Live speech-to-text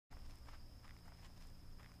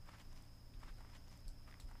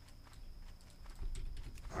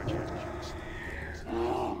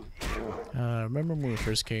remember when we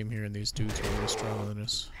first came here and these dudes were really stronger than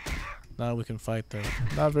us. Now we can fight them.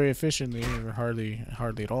 Not very efficiently or hardly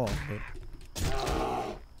at all, but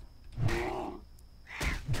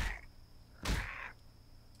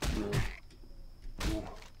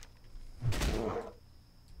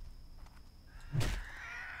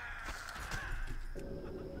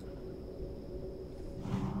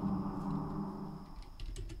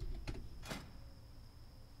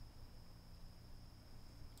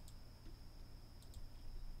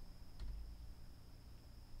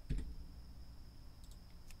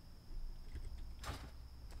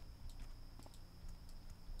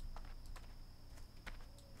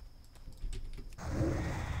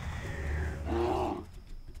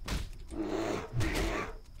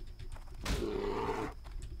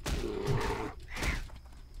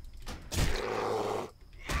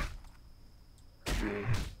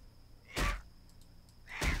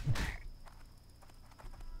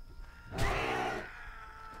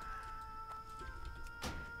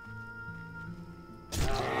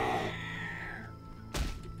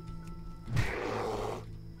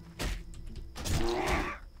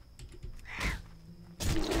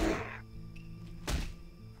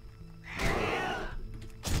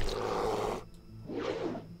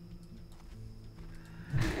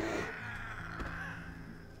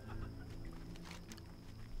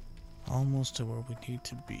almost to where we need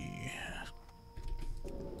to be.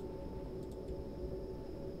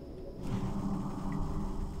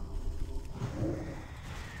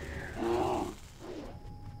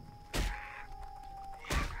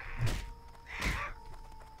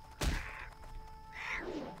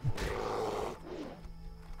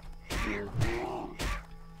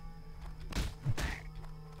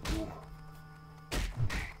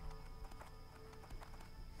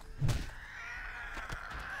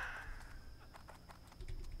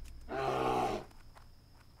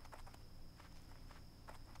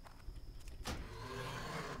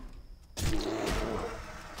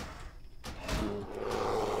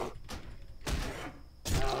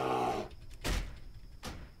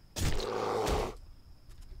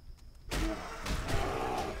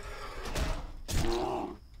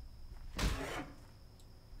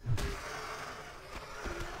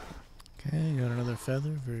 Okay, got another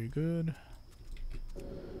feather, very good.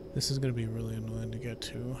 This is gonna be really annoying to get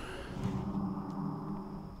to.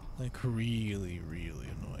 Like really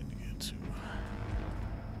annoying to get to.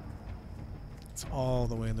 It's all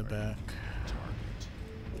the way in the back.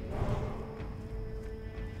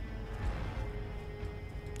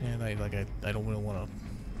 And I don't really wanna,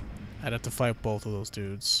 I'd have to fight both of those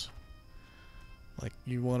dudes. Like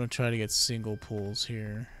you wanna try to get single pulls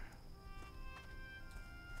here.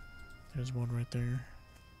 There's one right there.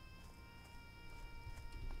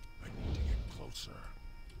 I need to get closer.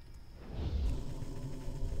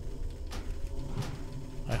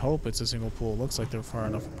 I hope it's a single pull. Looks like they're far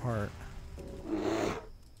enough apart.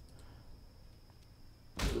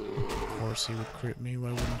 Of course he would crit me, why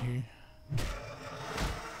wouldn't he?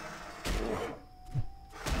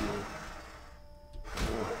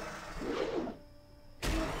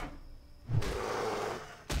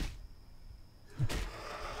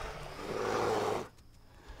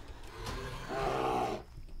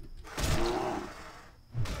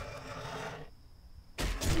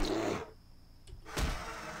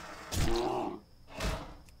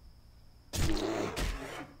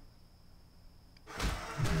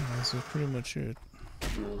 This is pretty much it.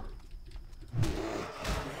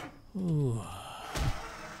 Ooh.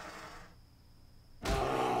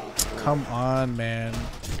 Come on, man.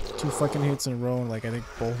 2 fucking hits in a row, and like I think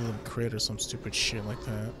both of them crit or some stupid shit like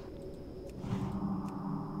that.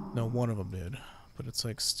 No, one of them did, but it's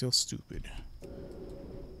like still stupid.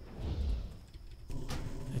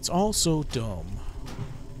 It's all so dumb.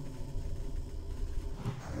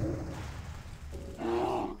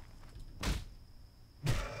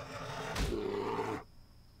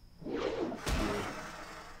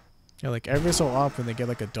 Yeah, like every so often they get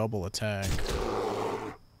like a double attack.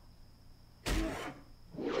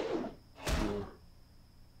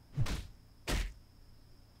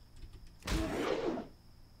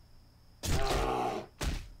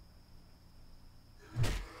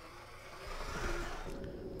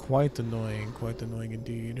 Quite annoying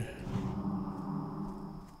indeed.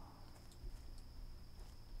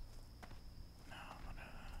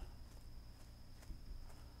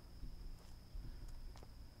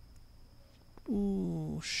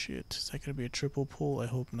 Ooh, shit. Is that gonna be a triple pull? I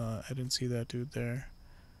hope not. I didn't see that dude there.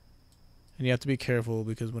 And you have to be careful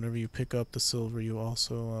because whenever you pick up the silver, you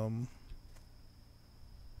also,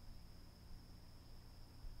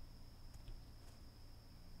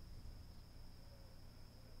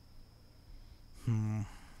 Hmm.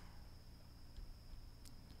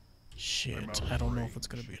 Shit, I don't know if it's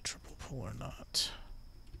gonna be a triple pull or not.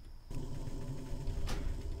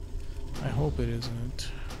 I hope it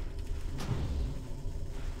isn't.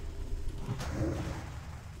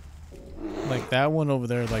 Like that one over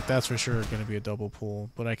there, like that's for sure gonna be a double pull,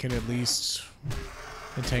 but I can at least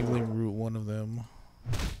entangling root one of them.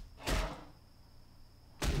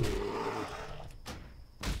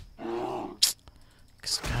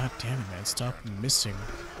 Cause god damn it, man, stop missing.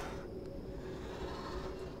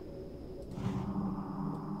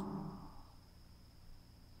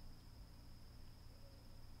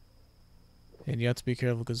 And you have to be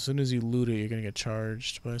careful because as soon as you loot it, you're gonna get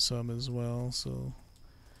charged by some as well. So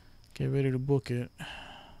get ready to book it. I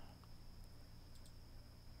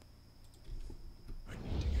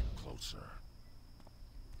need to get closer.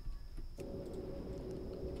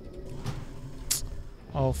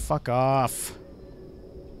 Oh, fuck off.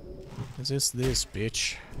 Is this,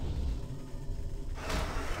 bitch?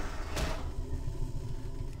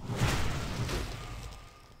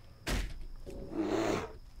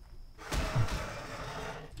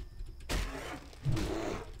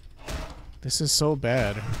 This is so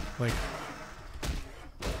bad. Like...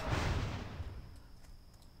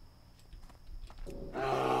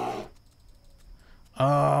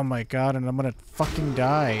 Oh my god, and I'm gonna fucking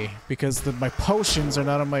die because my potions are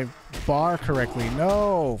not on my bar correctly.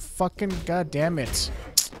 No! Fucking goddamn it.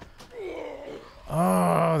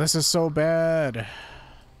 Oh, this is so bad.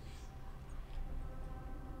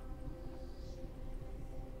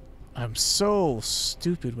 I'm so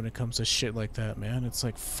stupid when it comes to shit like that, man. It's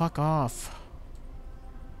like, fuck off.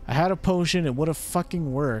 I had a potion, it would have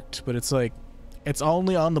fucking worked, but it's like, it's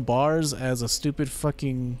only on the bars as a stupid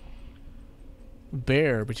fucking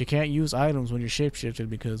bear, but you can't use items when you're shapeshifted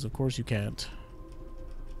because of course you can't.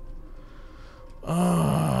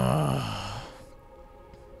 God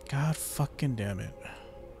fucking damn it.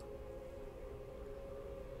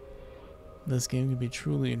 This game can be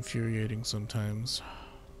truly infuriating sometimes.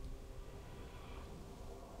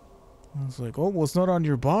 It's like, oh, well, it's not on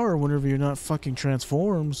your bar whenever you're not fucking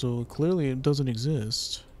transformed, so clearly it doesn't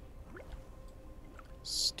exist.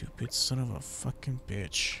 Stupid son of a fucking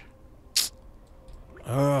bitch.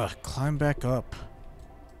 Ugh, climb back up.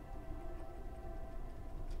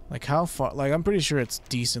 Like, how far? Like, I'm pretty sure it's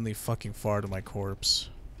decently fucking far to my corpse.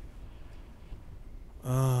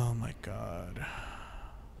 Oh my god.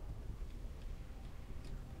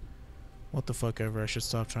 What the fuck ever, I should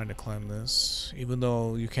stop trying to climb this. Even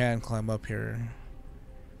though you can climb up here.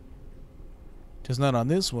 Just not on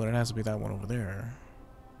this one, it has to be that one over there.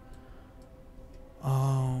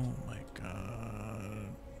 Oh my god.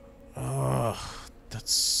 Ugh.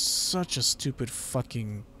 That's such a stupid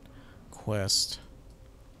fucking quest.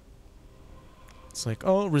 It's like,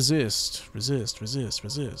 oh, resist, resist, resist,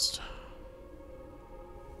 resist.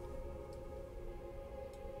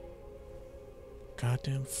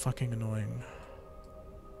 Goddamn fucking annoying.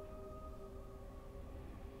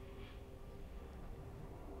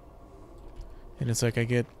 And it's like I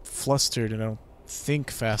get flustered and I don't think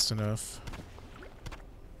fast enough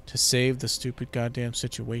to save the stupid goddamn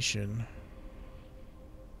situation.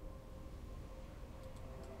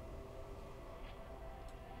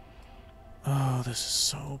 Oh, this is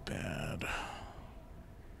so bad.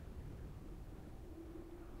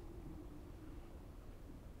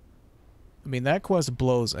 I mean, that quest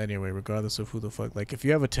blows anyway, regardless of who the fuck. Like, if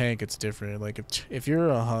you have a tank, it's different. Like, if you're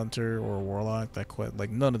a hunter or a warlock, that quest, like,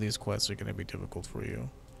 none of these quests are gonna be difficult for you.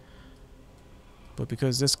 But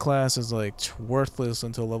because this class is like worthless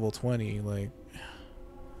until level 20, like,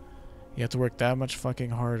 you have to work that much fucking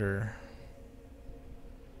harder.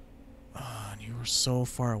 And you were so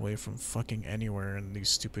far away from fucking anywhere in these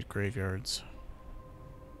stupid graveyards.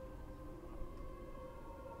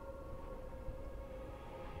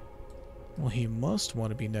 Well, he must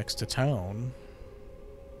want to be next to town.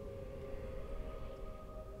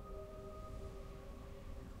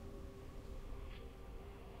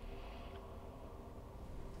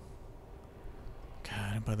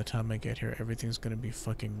 God, and by the time I get here, everything's gonna be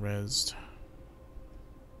fucking rezzed.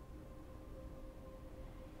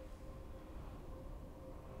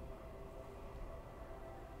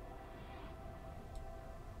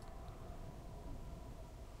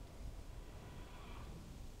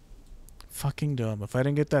 Fucking dumb. If I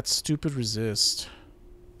didn't get that stupid resist.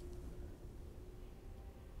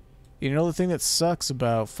 You know the thing that sucks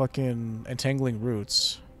about fucking entangling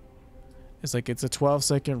roots is like it's a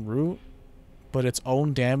 12-second root, but its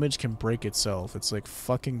own damage can break itself. It's like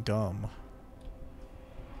fucking dumb.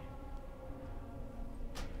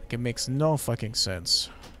 Like, it makes no fucking sense.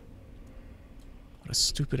 What a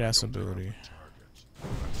stupid ass ability.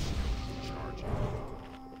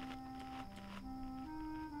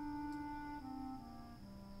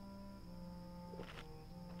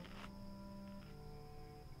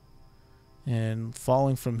 And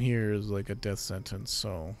falling from here is like a death sentence,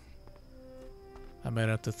 so I might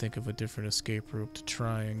have to think of a different escape route to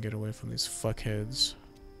try and get away from these fuckheads.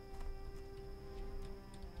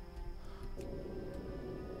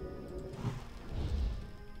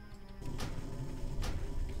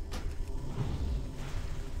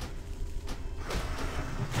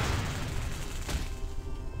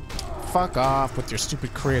 Fuck off with your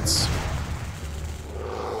stupid crits.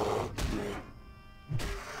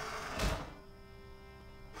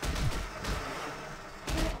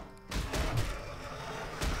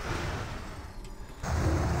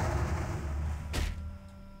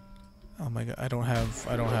 Oh my god, I don't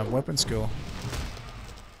have weapon skill.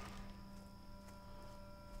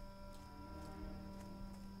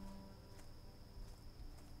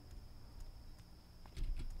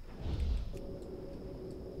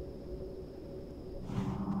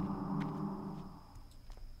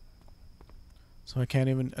 So I can't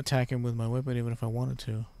even attack him with my weapon even if I wanted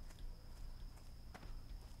to.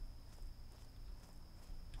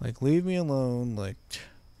 Like, leave me alone, like...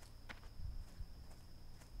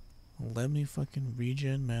 Let me fucking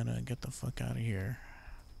regen mana and get the fuck out of here.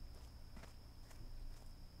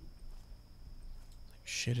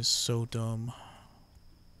 Shit is so dumb.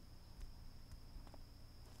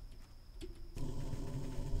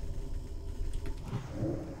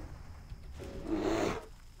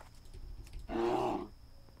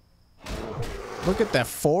 Look at that,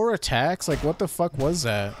 4 attacks? Like, what the fuck was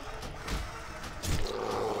that?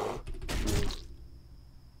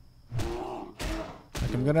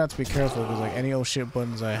 Like, I'm gonna have to be careful because, like, any old shit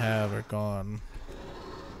buttons I have are gone.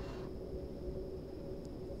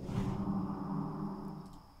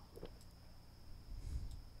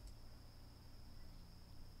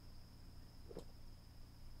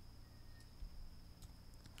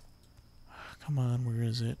 Come on, where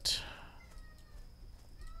is it?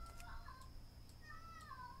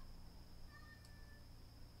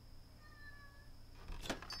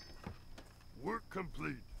 Work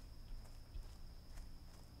complete.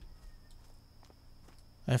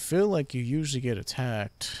 I feel like you usually get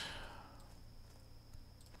attacked.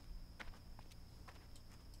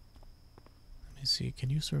 Let me see,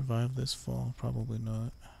 can you survive this fall? Probably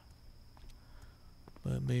not.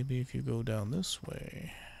 But maybe if you go down this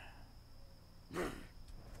way.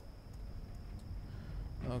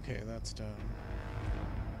 Okay, that's done.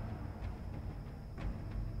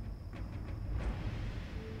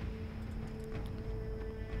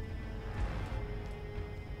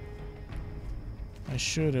 I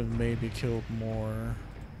should have maybe killed more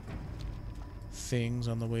things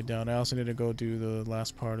on the way down. I also need to go do the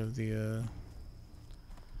last part of the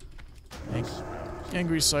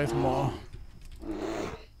Angry Scythe Maw.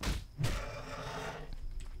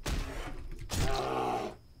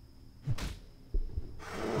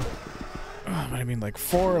 I mean, like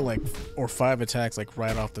 4 or 5 attacks like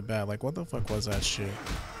right off the bat. Like, what the fuck was that shit?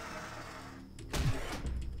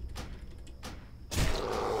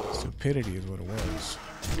 Stupidity is what it was.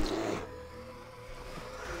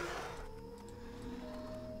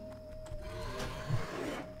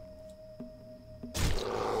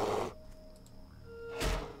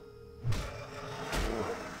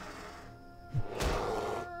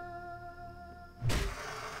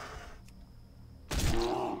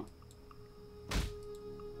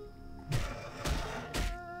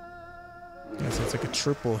 It's like a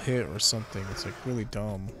triple hit or something. It's like really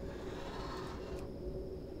dumb.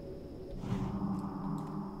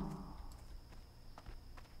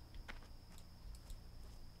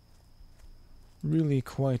 Really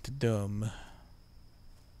quite dumb.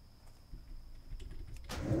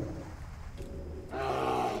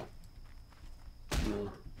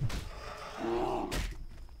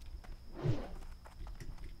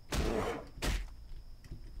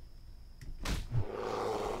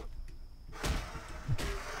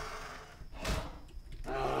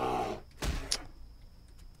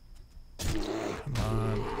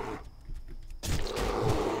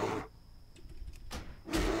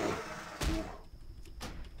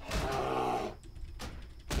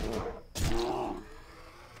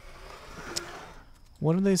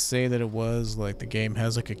 What did they say that it was? Like, the game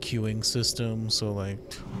has like a queuing system, so like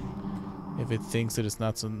if it thinks that it's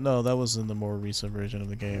not so... No, that was in the more recent version of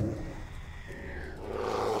the game.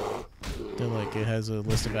 That like it has a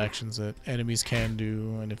list of actions that enemies can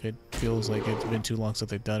do, and if it feels like it's been too long since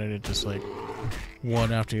they've done it, it just like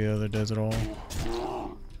one after the other does it all.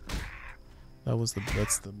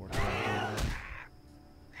 That's the more common.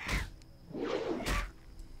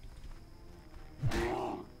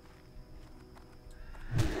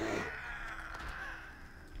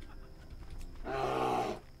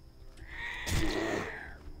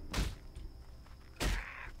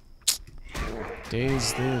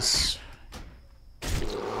 days this?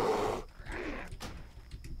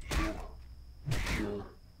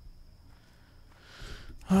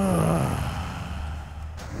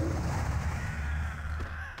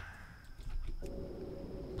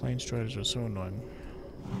 Plane striders are so annoying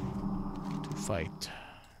to fight.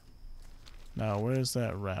 Now, where's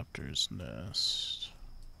that raptor's nest?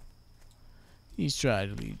 He's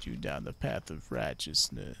trying to lead you down the path of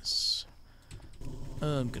righteousness.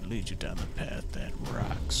 I'm gonna lead you down the path that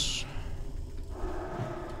rocks.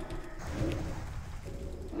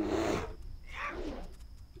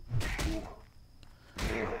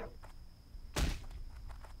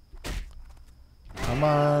 Come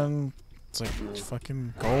on. It's like,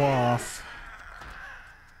 fucking go off.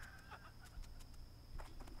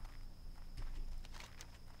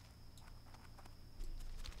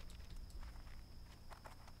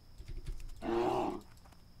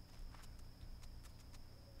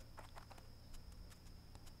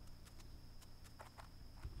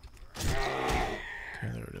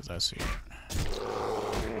 Okay, there it is. I see it.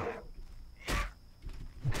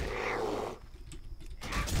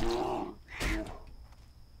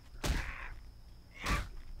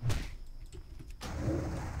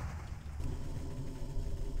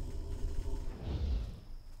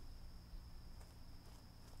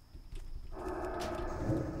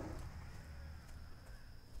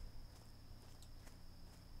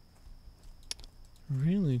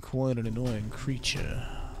 Really quite an annoying creature.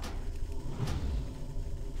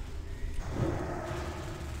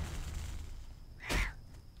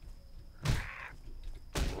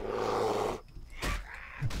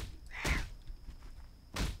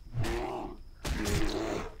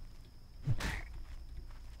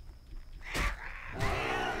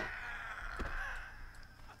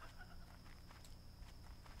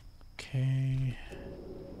 Okay.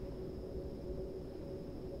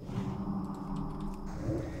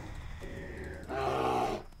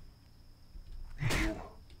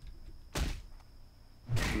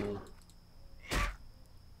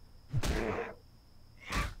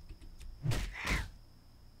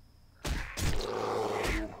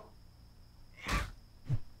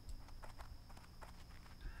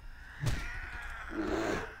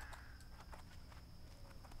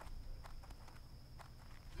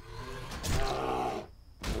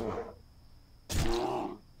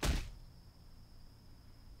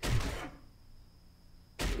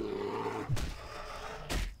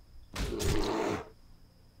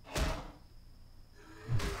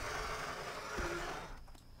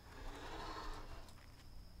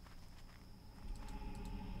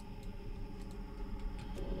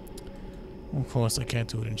 Of course, I can't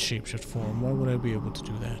do it in shapeshift form. Why would I be able to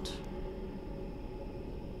do that?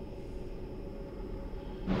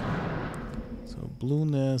 So, blue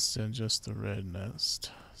nest and just the red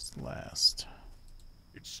nest is last.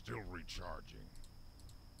 It's still recharging.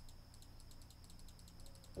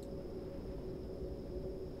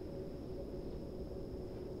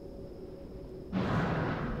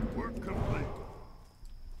 Work complete.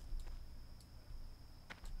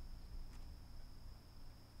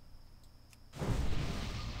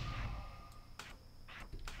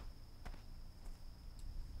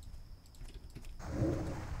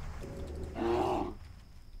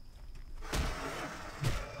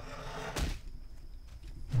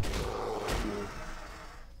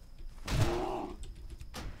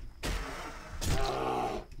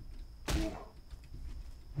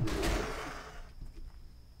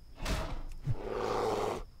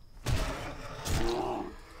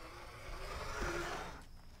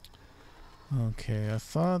 Okay, I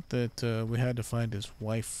thought that we had to find his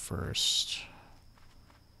wife first.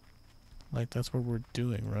 Like, that's what we're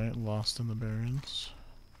doing, right? Lost in the Barrens.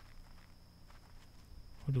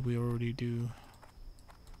 What did we already do?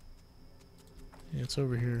 Yeah, it's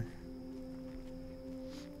over here.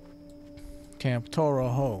 Camp Toro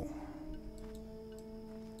Ho.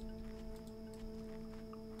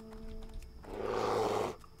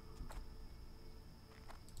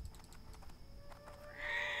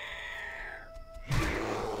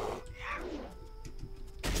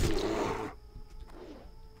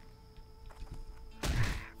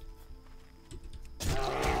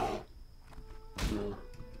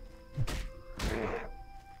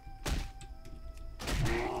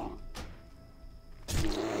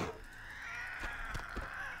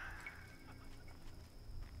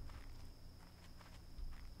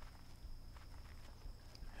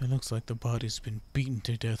 It looks like the body's been beaten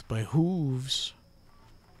to death by hooves.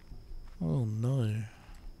 Oh no.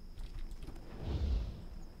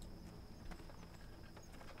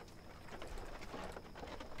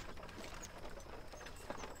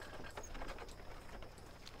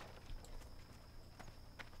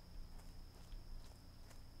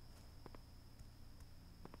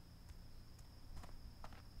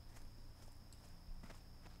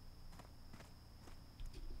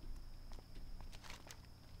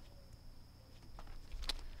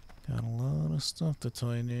 Stuff to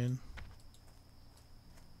tie in.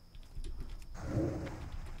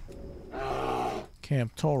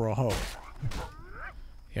 Camp Toroho.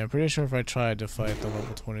 Yeah, I'm pretty sure if I tried to fight the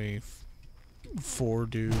level 24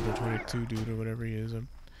 dude or 22 dude or whatever he is, it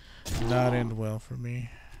would not end well for me.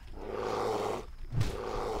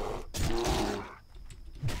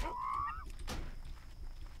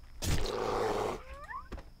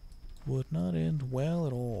 Would not end well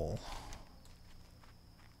at all.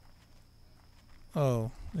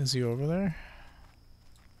 Oh, is he over there?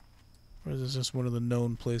 Or is this just one of the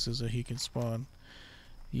known places that he can spawn?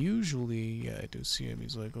 Usually, yeah, I do see him.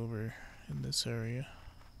 He's like over in this area.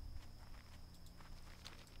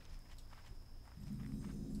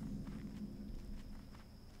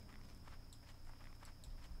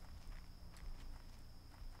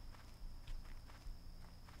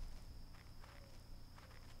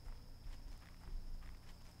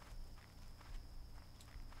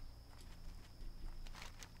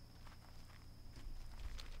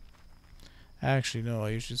 Actually, no, I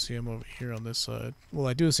usually see him over here on this side. Well,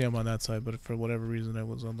 I do see him on that side, but for whatever reason I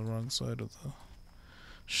was on the wrong side of the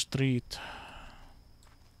street.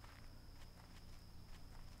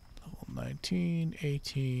 Level 19,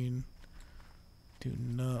 18. Do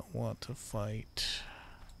not want to fight.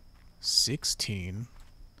 16.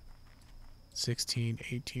 16,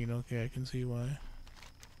 18. Okay, I can see why.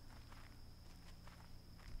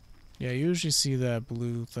 Yeah, I usually see that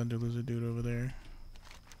blue Thunder Lizard dude over there.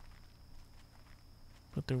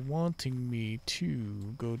 But they're wanting me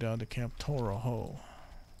to go down to Camp Toroho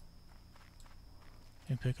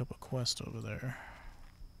and pick up a quest over there.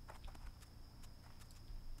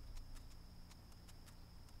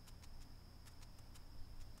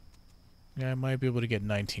 Yeah, I might be able to get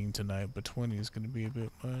 19 tonight, but 20 is going to be a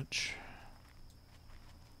bit much.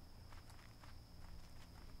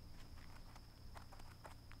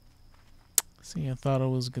 See, I thought it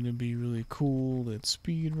was going to be really cool at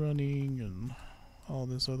speed running and all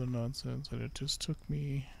this other nonsense, and it just took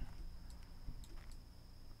me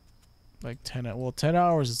like 10 hours. Well, 10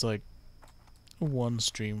 hours is like one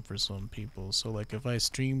stream for some people. So like if I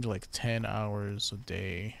streamed like 10 hours a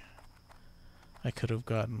day, I could have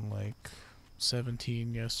gotten like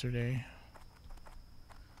 17 yesterday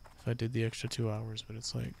if I did the extra 2 hours, but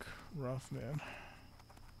it's like rough, man.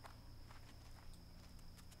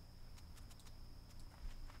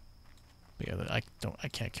 But yeah, I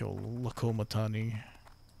can't kill Lakomatani,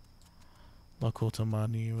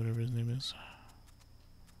 whatever his name is.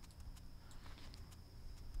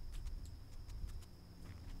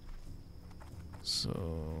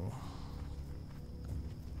 So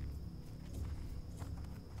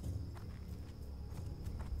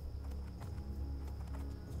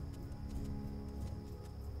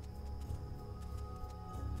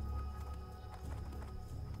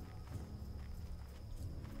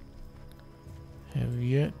have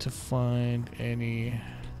yet to find any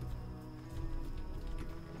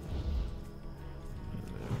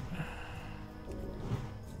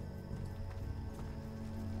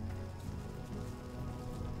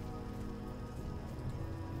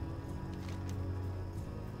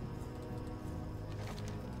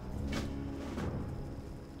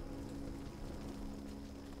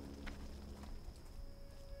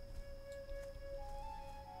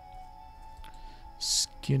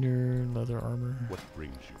Skinner leather armor. What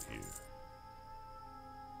brings you here?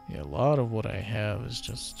 Yeah, a lot of what I have is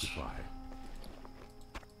just Goodbye.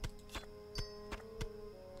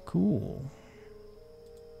 cool.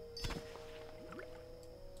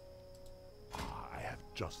 I have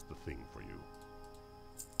just the thing for you.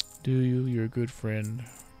 Do you? You're a good friend.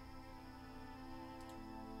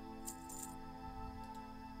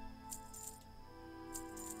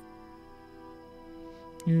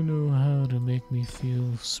 You know how to make me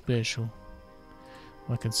feel special.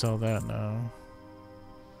 I can sell that now.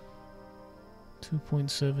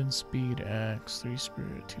 2.7 speed axe, 3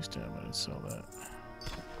 spirit, 2 stamina. Sell that.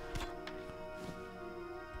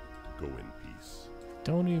 Go in peace.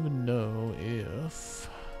 Don't even know if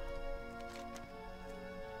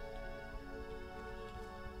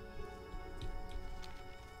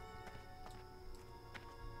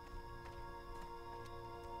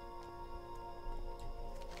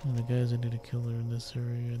and the guys I need to kill are in this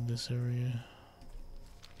area, in this area.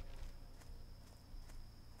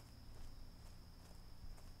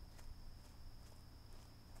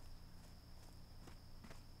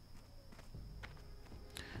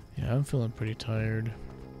 Yeah, I'm feeling pretty tired.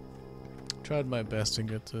 Tried my best to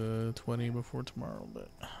get to 20 before tomorrow, but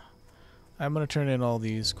I'm gonna turn in all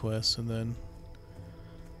these quests and then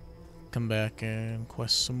come back and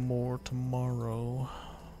quest some more tomorrow.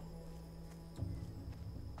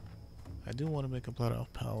 I do want to make a Blood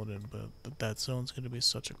Elf Paladin, but that zone's going to be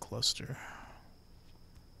such a cluster.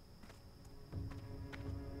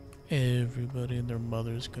 Everybody and their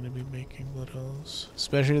mother's going to be making Blood Elves.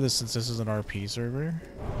 Especially since this is an RP server.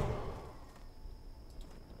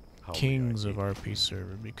 Kings of RP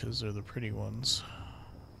server, because they're the pretty ones.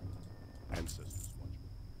 Ancestors watch me.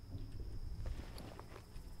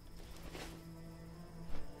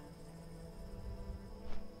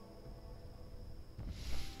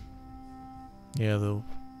 Yeah, the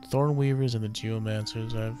Thornweavers and the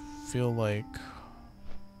Geomancers, I feel like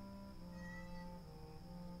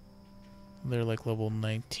they're like level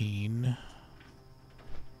 19,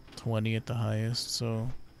 20 at the highest, so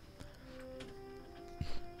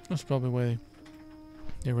that's probably why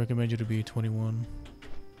they recommend you to be 21.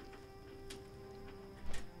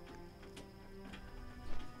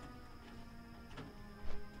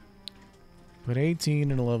 But 18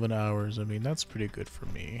 and 11 hours, I mean, that's pretty good for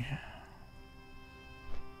me.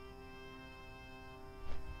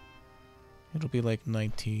 It'll be like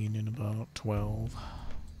 19 in about 12.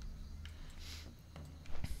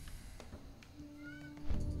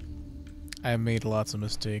 I made lots of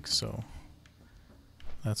mistakes, so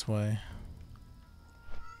that's why.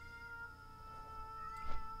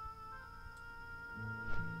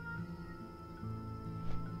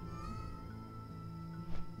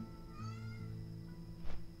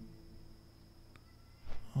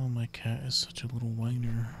 Oh, my cat is such a little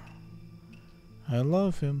whiner. I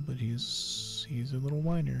love him, but he's a little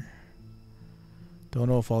whiner. Don't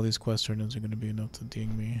know if all these quest turn-ins are going to be enough to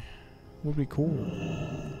ding me. Would be cool,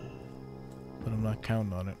 but I'm not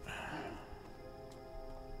counting on it.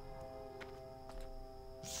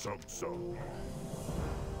 So.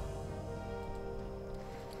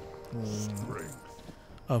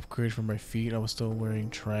 Upgrade for my feet. I was still wearing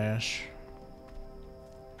trash.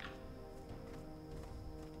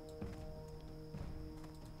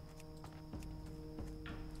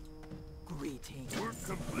 Greetings. Work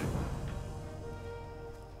complete.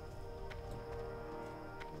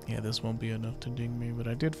 Yeah, this won't be enough to ding me, but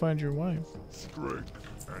I did find your wife. Strength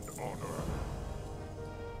and honor.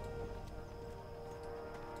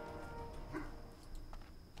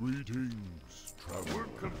 Greetings, traveler.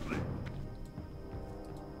 Work complete.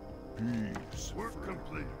 Peace. Work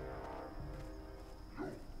complete.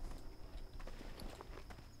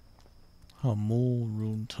 A mole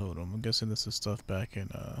rune totem. I'm guessing this is stuff back in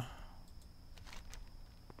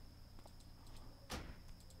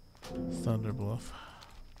Thunderbluff.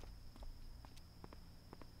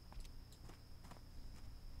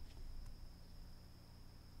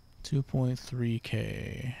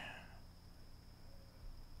 $2.3K.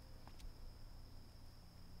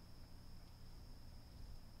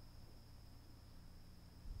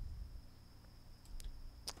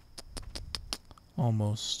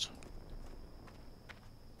 Almost.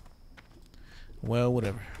 Well,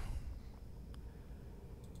 whatever.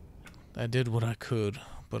 I did what I could,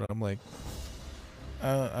 but I'm like,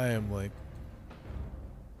 I am like,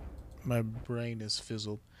 my brain is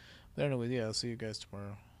fizzled. But anyway, yeah, I'll see you guys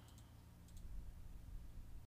tomorrow.